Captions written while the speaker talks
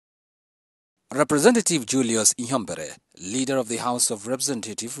Representative Julius Ihonvbere, leader of the House of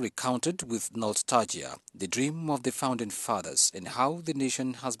Representatives, recounted with nostalgia the dream of the founding fathers and how the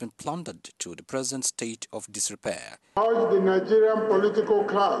nation has been plundered to the present state of disrepair. I urge the Nigerian political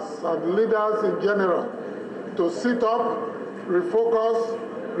class and leaders in general to sit up, refocus,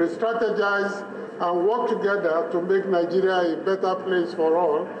 re-strategize, and work together to make Nigeria a better place for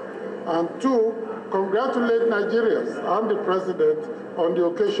all, and two, congratulate Nigerians and the President on the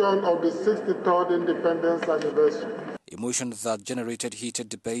occasion of the 63rd Independence Anniversary. Emotion that generated heated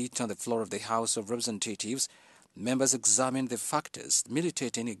debate on the floor of the House of Representatives. Members examined the factors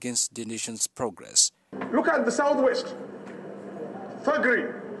militating against the nation's progress. Look at the Southwest.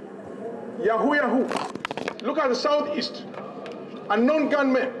 Thuggery. Yahoo. Look at the Southeast. Unknown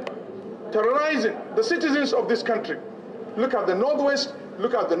gunmen terrorizing the citizens of this country. Look at the Northwest.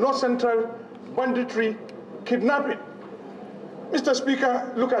 Look at the North Central. Banditry. Kidnapping. Mr.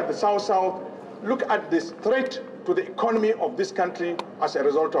 Speaker, look at the South-South. Look at this threat to the economy of this country as a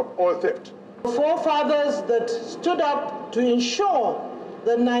result of oil theft. Forefathers that stood up to ensure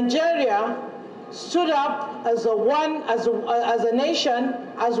that Nigeria stood up as a nation,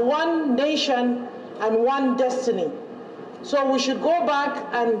 as one nation and one destiny. So we should go back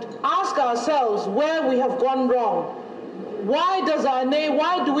and ask ourselves where we have gone wrong. Why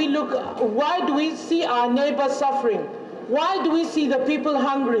do we see our neighbors suffering? Why do we see the people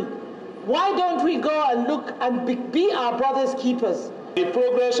hungry? Why don't we go and look and be our brothers' keepers? The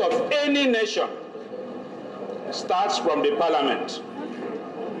progress of any nation starts from the parliament.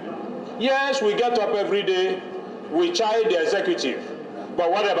 Yes, we get up every day, we chide the executive,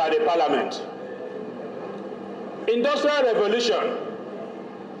 but what about the parliament? Industrial revolution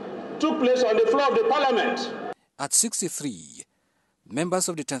took place on the floor of the parliament. At 63, members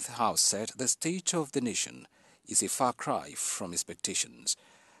of the 10th House said the state of the nation is a far cry from expectations.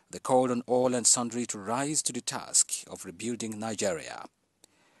 They called on all and sundry to rise to the task of rebuilding Nigeria.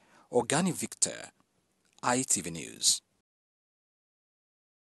 Organi Victor, ITV News.